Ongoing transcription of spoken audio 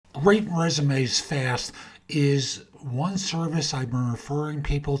Great Resumes Fast is one service I've been referring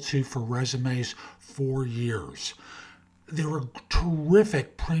people to for resumes for years. They're a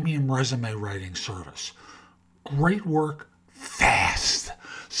terrific premium resume writing service. Great work, fast.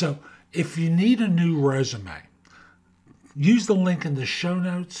 So if you need a new resume, use the link in the show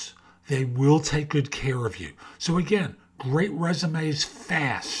notes. They will take good care of you. So again, Great Resumes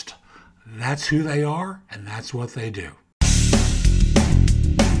Fast. That's who they are, and that's what they do.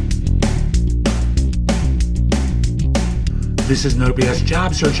 This is No BS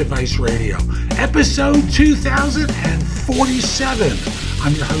Job Search Advice Radio, episode 2047.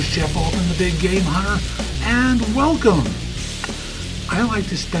 I'm your host, Jeff Altman, the Big Game Hunter, and welcome. I like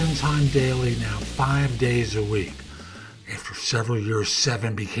to spend time daily now, 5 days a week. After several years,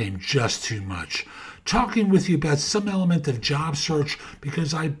 7 became just too much. Talking with you about some element of job search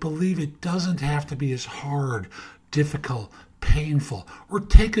because I believe it doesn't have to be as hard, difficult, painful, or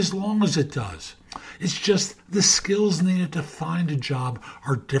take as long as it does. It's just the skills needed to find a job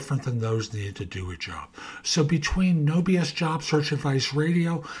are different than those needed to do a job. So between No BS Job Search Advice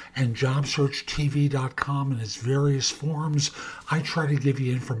Radio and JobSearchTV.com and its various forms, I try to give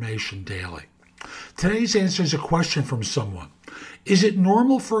you information daily. Today's answer is a question from someone. Is it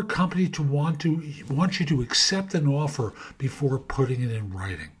normal for a company to want you to accept an offer before putting it in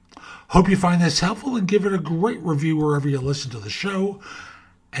writing? Hope you find this helpful and give it a great review wherever you listen to the show.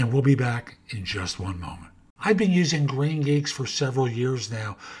 And we'll be back in just one moment. I've been using Green Geeks for several years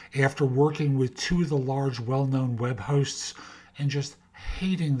now after working with 2 of the large well-known web hosts and just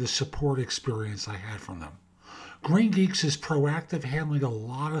hating the support experience I had from them. Green Geeks is proactive, handling a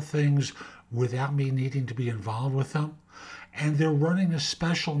lot of things without me needing to be involved with them. And they're running a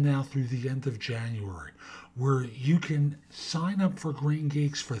special now through the end of January where you can sign up for Green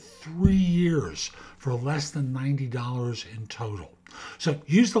Geeks for 3 years for less than $90 in total. So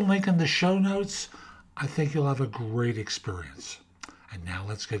use the link in the show notes. I think you'll have a great experience. And now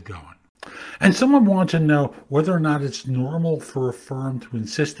let's get going. And someone wants to know whether or not it's normal for a firm to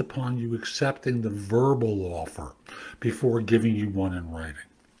insist upon you accepting the verbal offer before giving you one in writing.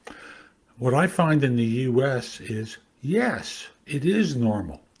 What I find in the U.S. is yes, it is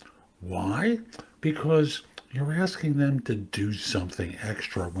normal. Why? Because you're asking them to do something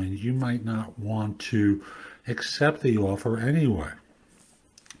extra when you might not want to accept the offer anyway.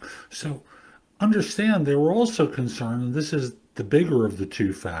 So understand they were also concerned, and this is the bigger of the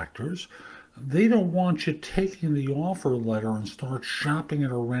 2 factors, they don't want you taking the offer letter and start shopping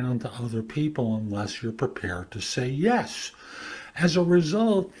it around to other people unless you're prepared to say yes. As a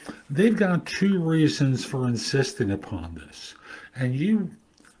result, they've got 2 reasons for insisting upon this. And you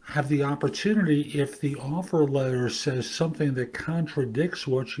have the opportunity, if the offer letter says something that contradicts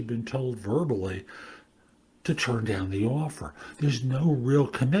what you've been told verbally, to turn down the offer. There's no real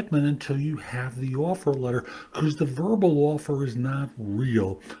commitment until you have the offer letter because the verbal offer is not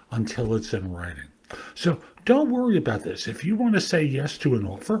real until it's in writing. So don't worry about this. If you want to say yes to an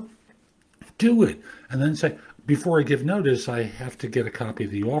offer, do it. And then say, before I give notice, I have to get a copy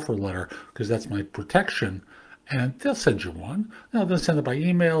of the offer letter because that's my protection. And they'll send you one. Now, they'll send it by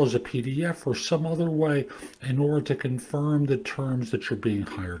email as a PDF or some other way in order to confirm the terms that you're being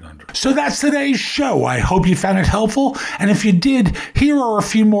hired under. So that's today's show. I hope you found it helpful. And if you did, here are a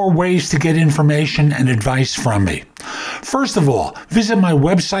few more ways to get information and advice from me. First of all, visit my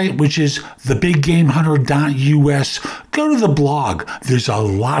website, which is thebiggamehunter.us. Go to the blog. There's a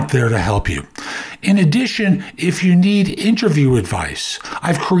lot there to help you. In addition, if you need interview advice,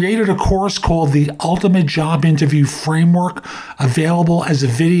 I've created a course called the Ultimate Job Interview Framework, available as a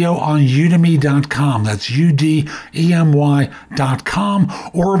video on udemy.com. That's udemy.com,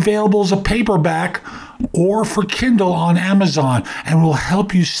 or available as a paperback or for Kindle on Amazon, and will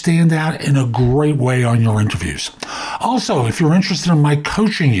help you stand out in a great way on your interviews. Also, if you're interested in my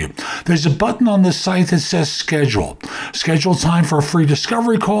coaching you, there's a button on the site that says schedule. Schedule time for a free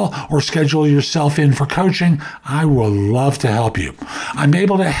discovery call or schedule yourself in for coaching. I will love to help you. I'm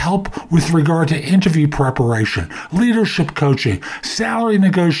able to help with regard to interview preparation, leadership coaching, salary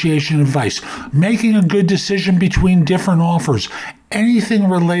negotiation advice, making a good decision between different offers, anything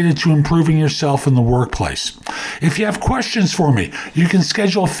related to improving yourself in the workplace. If you have questions for me, you can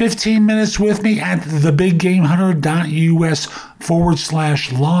schedule 15 minutes with me at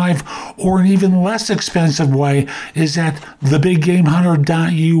thebiggamehunter.us/live, or an even less expensive way is at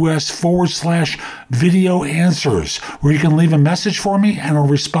thebiggamehunter.us/video answers, where you can leave a message for me and I'll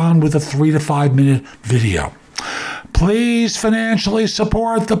respond with a 3 to 5 minute video. Please financially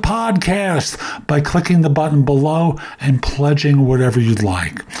support the podcast by clicking the button below and pledging whatever you'd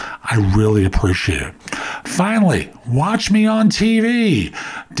like. I really appreciate it. Finally, watch me on TV.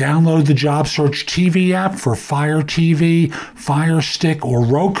 Download the JobSearch TV app for Fire TV, Fire Stick, or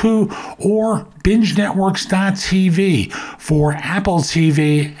Roku, or BingeNetworks.tv for Apple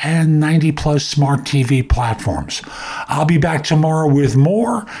TV and 90-plus smart TV platforms. I'll be back tomorrow with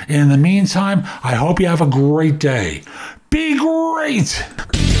more. In the meantime, I hope you have a great day. Be great!